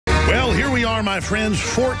Well, here we are, my friends,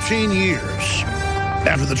 14 years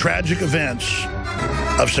after the tragic events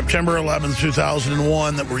of September 11th,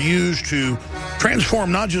 2001 that were used to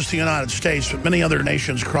transform not just the United States, but many other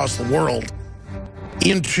nations across the world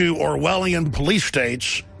into Orwellian police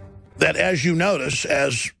states that, as you notice,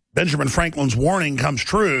 as Benjamin Franklin's warning comes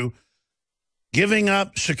true, giving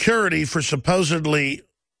up security for supposedly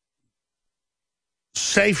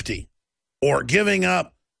safety or giving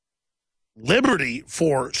up liberty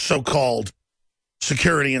for so-called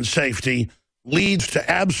security and safety leads to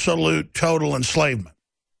absolute total enslavement.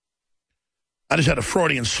 I just had a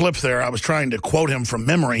Freudian slip there. I was trying to quote him from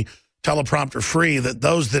memory, teleprompter free, that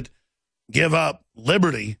those that give up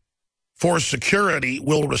liberty for security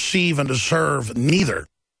will receive and deserve neither.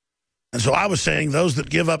 And so I was saying those that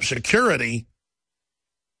give up security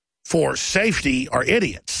for safety are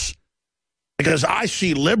idiots, because I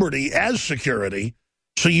see liberty as security,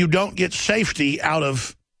 so you don't get safety out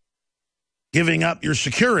of giving up your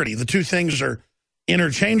security. The two things are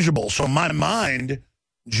interchangeable. So my mind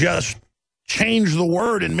just changed the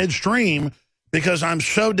word in midstream because I'm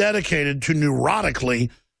so dedicated to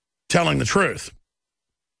neurotically telling the truth.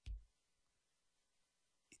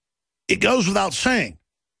 It goes without saying,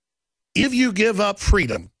 if you give up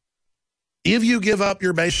freedom, if you give up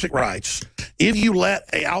your basic rights, if you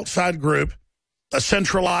let an outside group, a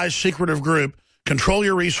centralized, secretive group, control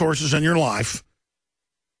your resources and your life,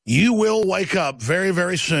 you will wake up very,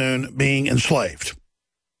 very soon being enslaved.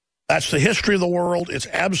 That's the history of the world. It's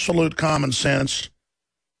absolute common sense.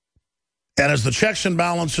 And as the checks and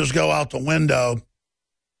balances go out the window,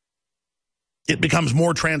 it becomes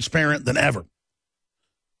more transparent than ever.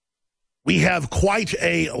 We have quite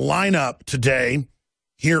a lineup today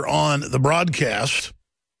here on the broadcast.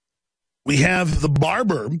 We have the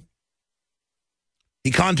barber. He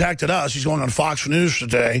contacted us. He's going on Fox News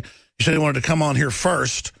today. He said he wanted to come on here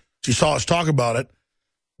first. He saw us talk about it.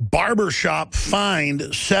 Barbershop fined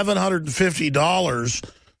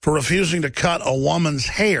 $750 for refusing to cut a woman's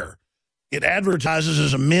hair. It advertises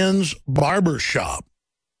as a men's barbershop.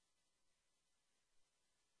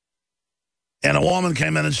 And a woman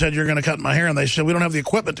came in and said, "You're going to cut my hair." And they said, "We don't have the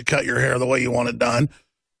equipment to cut your hair the way you want it done.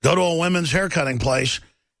 Go to a women's hair cutting place."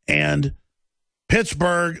 And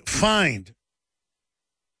Pittsburgh fined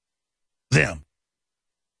them.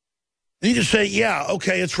 And you can say, yeah,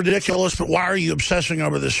 okay, it's ridiculous, but why are you obsessing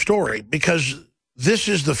over this story? Because this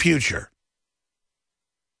is the future.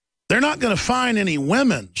 They're not going to fine any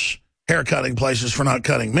women's hair cutting places for not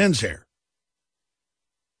cutting men's hair.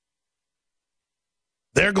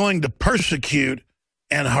 They're going to persecute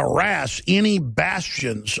and harass any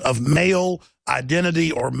bastions of male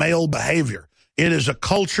identity or male behavior. It is a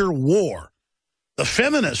culture war. The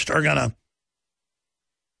feminists are going to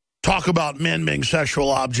talk about men being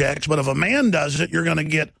sexual objects, but if a man does it, you're going to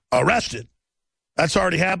get arrested. That's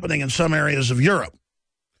already happening in some areas of Europe.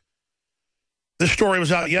 This story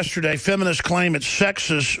was out yesterday. Feminists claim it's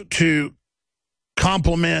sexist to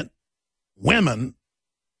compliment women.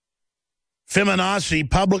 Feminazi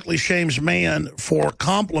publicly shames man for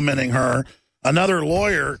complimenting her. Another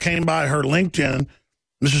lawyer came by her LinkedIn.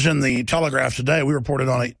 This is in the Telegraph today. We reported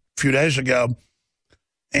on it a few days ago.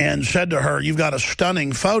 And said to her, "You've got a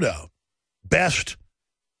stunning photo. Best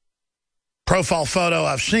profile photo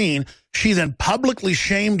I've seen." She then publicly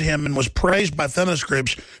shamed him and was praised by feminist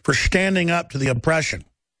groups for standing up to the oppression.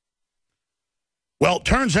 Well, it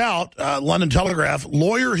turns out, London Telegraph,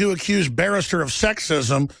 lawyer who accused barrister of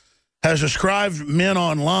sexism has described men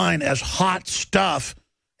online as hot stuff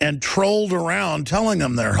and trolled around telling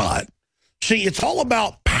them they're hot. See, it's all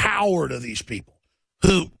about power to these people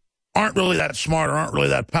who aren't really that smart or aren't really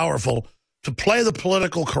that powerful to play the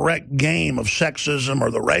political correct game of sexism or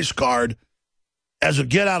the race card as a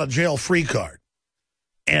get-out-of-jail-free card.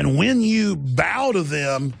 And when you bow to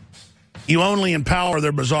them, you only empower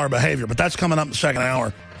their bizarre behavior. But that's coming up in the second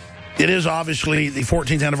hour. It is obviously the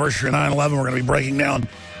 14th anniversary of 9/11. We're going to be breaking down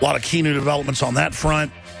a lot of key new developments on that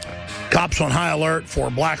front. Cops on high alert for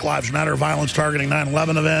Black Lives Matter violence targeting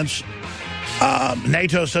 9/11 events.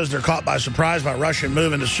 NATO says they're caught by surprise by Russian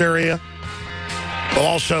move into Syria. We'll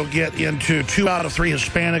also get into 2 out of 3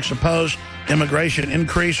 Hispanics oppose immigration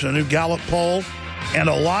increase in a new Gallup poll, and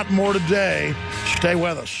a lot more today. Stay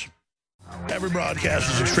with us. Every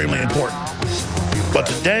broadcast is extremely important, but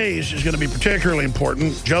today's is going to be particularly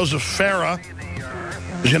important. Joseph Farah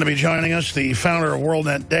is going to be joining us, the founder of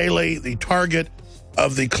WorldNet Daily, the target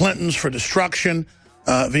of the Clintons for destruction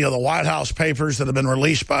via the White House papers that have been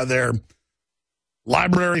released by their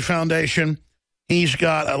Library Foundation. He's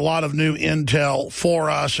got a lot of new intel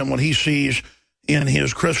for us and what he sees in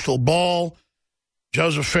his crystal ball.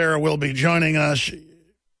 Joseph Farah will be joining us.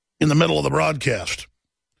 in the middle of the broadcast.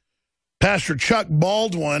 Pastor Chuck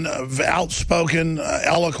Baldwin, outspoken,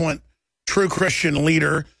 eloquent, true Christian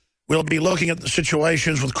leader, will be looking at the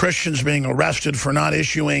situations with Christians being arrested for not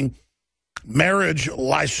issuing marriage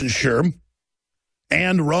licensure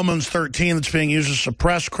and Romans 13 that's being used to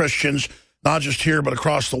suppress Christians, not just here but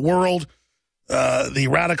across the world. The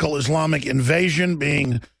radical Islamic invasion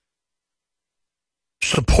being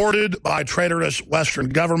supported by traitorous Western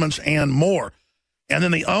governments and more. And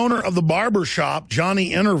then the owner of the barber shop,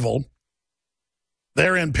 Johnny Interval,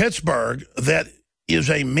 there in Pittsburgh, that is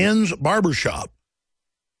a men's barber shop.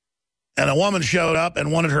 And a woman showed up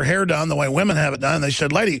and wanted her hair done the way women have it done. They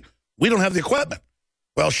said, lady, we don't have the equipment.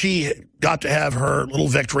 Well, she got to have her little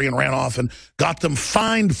victory and ran off and got them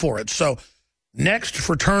fined for it. So next,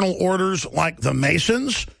 fraternal orders like the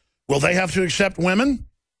Masons, will they have to accept women?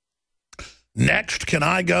 Next, can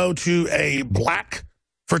I go to a black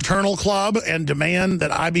fraternal club and demand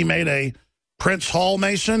that I be made a Prince Hall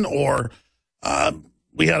Mason? Or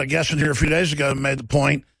we had a guest in here a few days ago who made the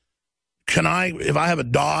point, can I, if I have a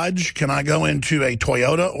Dodge, can I go into a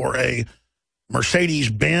Toyota or a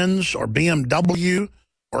Mercedes-Benz or BMW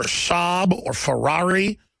or Saab or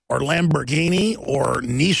Ferrari or Lamborghini or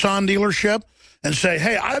Nissan dealership and say,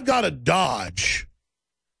 hey, I've got a Dodge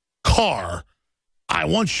car. I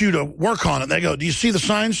want you to work on it. They go, do you see the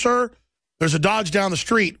sign, sir? There's a Dodge down the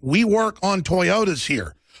street. We work on Toyotas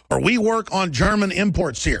here, or we work on German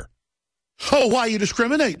imports here. Oh, why are you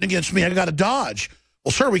discriminating against me? I got a Dodge.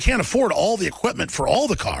 Well, sir, we can't afford all the equipment for all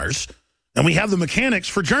the cars, and we have the mechanics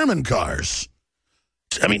for German cars.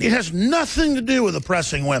 I mean, it has nothing to do with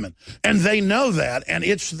oppressing women, and they know that, and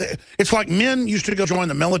it's like men used to go join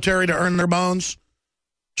the military to earn their bones,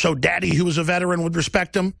 so daddy, who was a veteran, would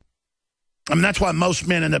respect them. I mean, that's why most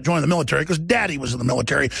men end up joining the military, because daddy was in the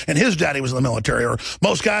military, and his daddy was in the military, or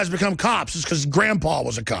most guys become cops. It's because grandpa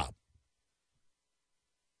was a cop.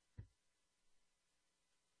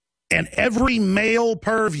 And every male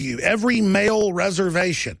purview, every male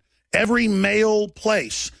reservation, every male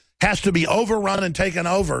place has to be overrun and taken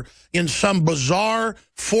over in some bizarre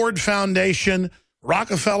Ford Foundation,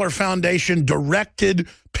 Rockefeller Foundation directed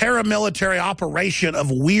paramilitary operation of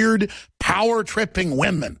weird power-tripping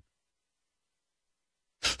women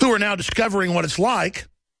who are now discovering what it's like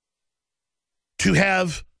to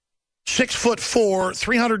have 6'4",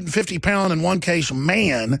 350-pound, in one case,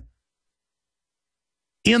 man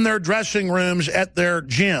in their dressing rooms, at their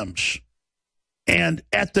gyms, and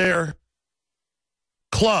at their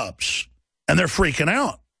clubs, and they're freaking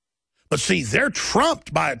out. But see, they're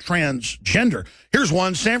trumped by a transgender. Here's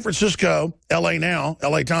one, San Francisco, LA Now,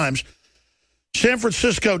 LA Times. San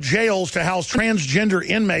Francisco jails to house transgender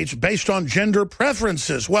inmates based on gender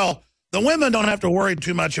preferences. Well, the women don't have to worry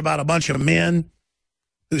too much about a bunch of men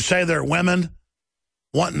who say they're women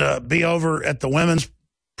wanting to be over at the women's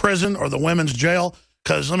prison or the women's jail.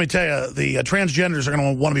 Because let me tell you, the transgenders are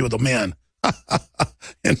going to want to be with the men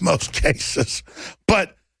in most cases.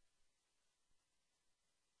 But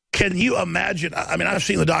can you imagine? I mean, I've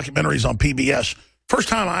seen the documentaries on PBS. First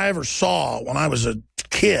time I ever saw when I was a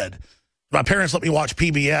kid, my parents let me watch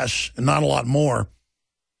PBS and not a lot more.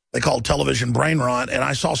 They called television brain rot. And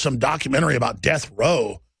I saw some documentary about death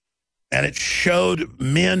row. And it showed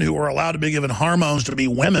men who were allowed to be given hormones to be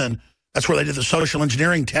women. That's where they did the social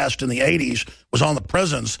engineering test in the 80s, was on the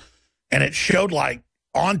prisons. And it showed, like,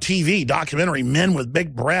 on TV, documentary, men with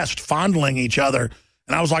big breasts fondling each other.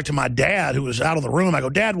 And I was like to my dad, who was out of the room, I go,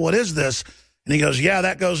 Dad, what is this? And he goes, yeah,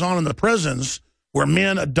 that goes on in the prisons where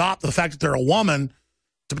men adopt the fact that they're a woman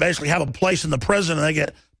to basically have a place in the prison, and they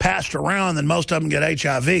get passed around, and most of them get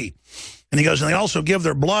HIV. And he goes, and they also give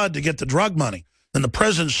their blood to get the drug money. Then the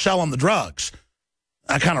prisons sell them the drugs.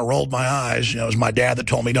 I kind of rolled my eyes. You know, it was my dad that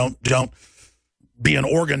told me, don't be an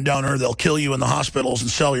organ donor. They'll kill you in the hospitals and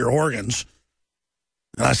sell your organs.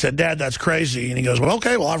 And I said, Dad, that's crazy. And he goes, well,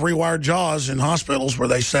 okay, well, I've rewired jaws in hospitals where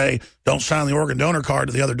they say, don't sign the organ donor card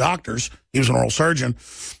to the other doctors. He was an oral surgeon.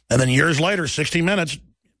 And then years later, 60 Minutes,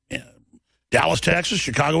 Dallas, Texas,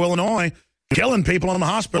 Chicago, Illinois, killing people in the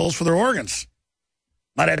hospitals for their organs.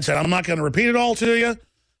 My dad said, I'm not going to repeat it all to you.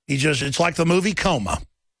 It's like the movie Coma.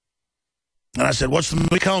 And I said, what's the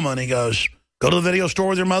movie Coma? And he goes, go to the video store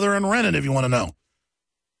with your mother and rent it if you want to know.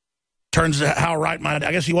 Turns out how right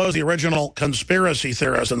I guess he was the original conspiracy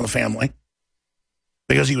theorist in the family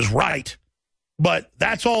because he was right. But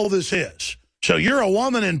that's all this is. So you're a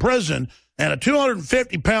woman in prison and a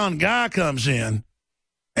 250-pound guy comes in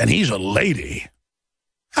and he's a lady.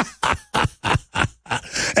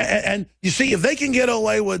 and you see, if they can get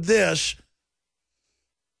away with this,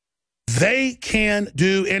 they can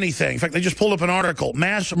do anything. In fact, they just pulled up an article,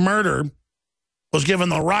 mass murder was given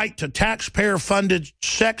the right to taxpayer-funded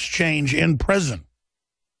sex change in prison.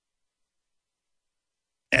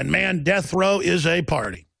 And man, death row is a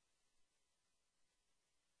party.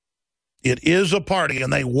 It is a party,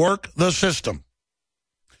 and they work the system.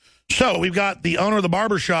 So we've got the owner of the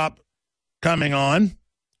barbershop coming on.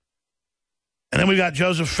 And then we got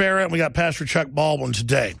Joseph Farah, and we got Pastor Chuck Baldwin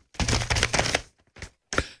today.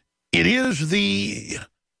 It is the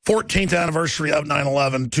 14th anniversary of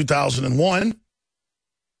 9/11, 2001.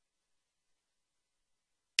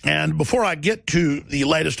 And before I get to the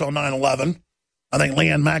latest on 9/11, I think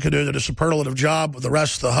Leanne McAdoo did a superlative job with the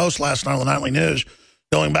rest of the hosts last night on the Nightly News,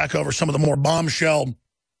 going back over some of the more bombshell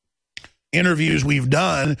interviews we've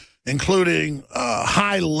done, including a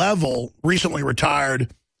high-level, recently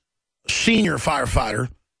retired senior firefighter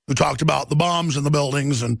who talked about the bombs in the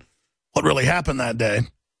buildings and what really happened that day.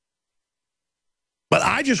 But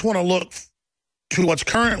I just want to look to what's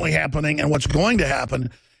currently happening and what's going to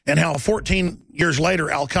happen, and how 14 years later,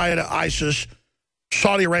 Al-Qaeda, ISIS,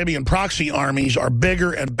 Saudi Arabian proxy armies are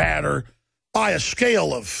bigger and badder by a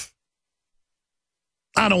scale of,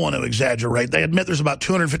 I don't want to exaggerate. They admit there's about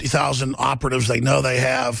 250,000 operatives they know they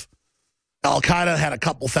have. Al-Qaeda had a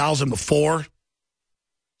couple thousand before.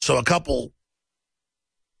 So a couple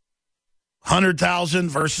 100,000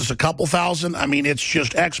 versus a couple thousand. I mean, it's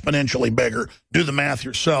just exponentially bigger. Do the math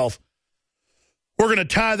yourself. We're going to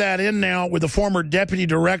tie that in now with the former deputy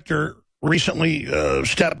director, recently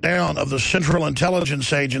stepped down, of the Central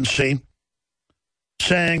Intelligence Agency,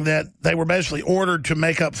 saying that they were basically ordered to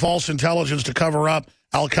make up false intelligence to cover up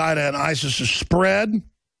Al-Qaeda and ISIS's spread.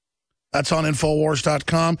 That's on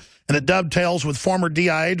Infowars.com. And it dovetails with former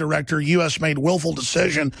DIA director, U.S. made willful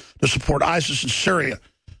decision to support ISIS in Syria.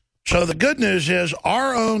 So the good news is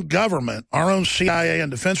our own government, our own CIA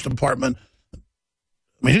and Defense Department,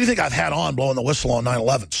 I mean, who do you think I've had on blowing the whistle on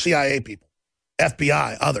 9/11? CIA people,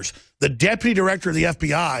 FBI, others. The deputy director of the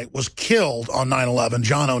FBI was killed on 9/11,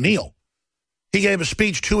 John O'Neill. He gave a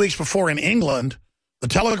speech 2 weeks before in England. The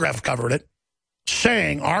Telegraph covered it,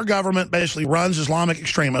 saying our government basically runs Islamic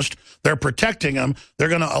extremists. They're protecting them. They're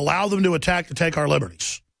going to allow them to attack to take our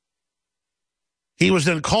liberties. He was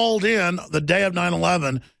then called in the day of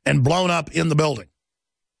 9/11 and blown up in the building.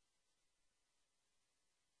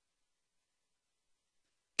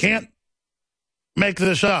 Can't make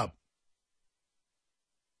this up.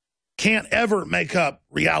 Can't ever make up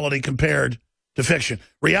reality compared to fiction.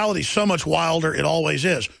 Reality is so much wilder, it always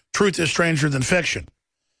is. Truth is stranger than fiction.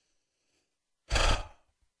 So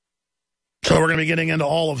we're going to be getting into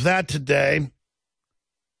all of that today.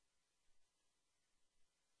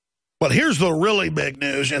 But here's the really big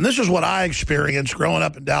news, and this is what I experienced growing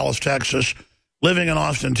up in Dallas, Texas, living in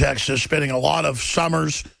Austin, Texas, spending a lot of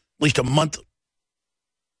summers, at least a month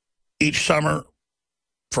each summer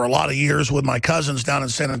for a lot of years with my cousins down in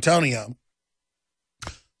San Antonio,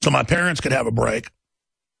 so my parents could have a break.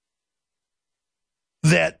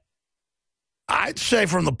 That I'd say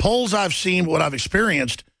from the polls I've seen, what I've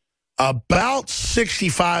experienced, about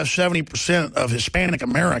 65, 70% of Hispanic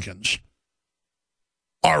Americans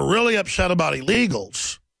are really upset about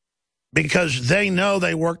illegals because they know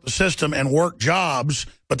they work the system and work jobs,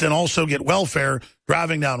 but then also get welfare,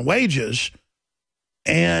 driving down wages.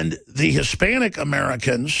 And the Hispanic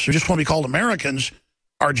Americans, who just want to be called Americans,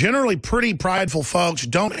 are generally pretty prideful folks,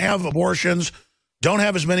 don't have abortions, don't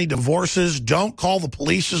have as many divorces, don't call the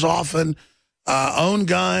police as often, own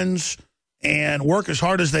guns, and work as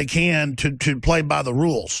hard as they can to play by the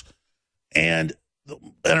rules. And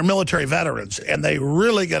are military veterans, and they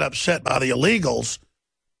really get upset by the illegals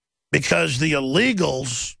because the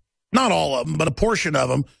illegals, not all of them, but a portion of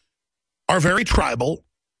them, are very tribal.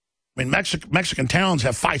 I mean, Mexican towns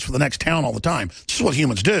have fights for the next town all the time. This is what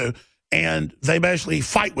humans do, and they basically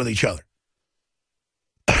fight with each other.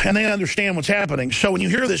 And they understand what's happening. So when you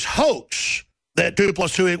hear this hoax that 2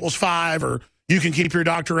 + 2 = 5, or you can keep your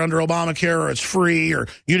doctor under Obamacare, or it's free, or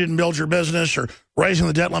you didn't build your business, or raising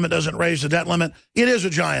the debt limit doesn't raise the debt limit, it is a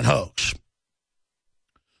giant hoax.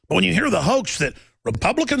 But when you hear the hoax that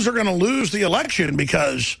Republicans are going to lose the election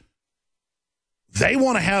because they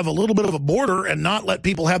want to have a little bit of a border and not let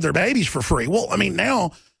people have their babies for free. Well, I mean,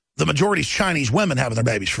 now the majority is Chinese women having their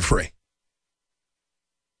babies for free.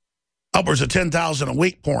 Upwards of 10,000 a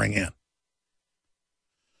week pouring in.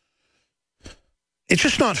 It's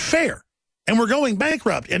just not fair. And we're going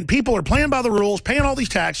bankrupt. And people are playing by the rules, paying all these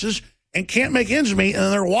taxes, and can't make ends meet.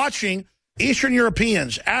 And they're watching Eastern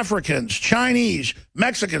Europeans, Africans, Chinese,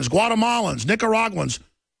 Mexicans, Guatemalans, Nicaraguans,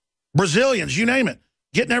 Brazilians, you name it,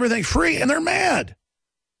 getting everything free, and they're mad.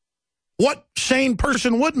 What sane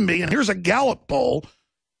person wouldn't be? And here's a Gallup poll,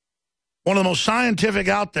 one of the most scientific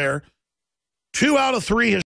out there, 2 out of 3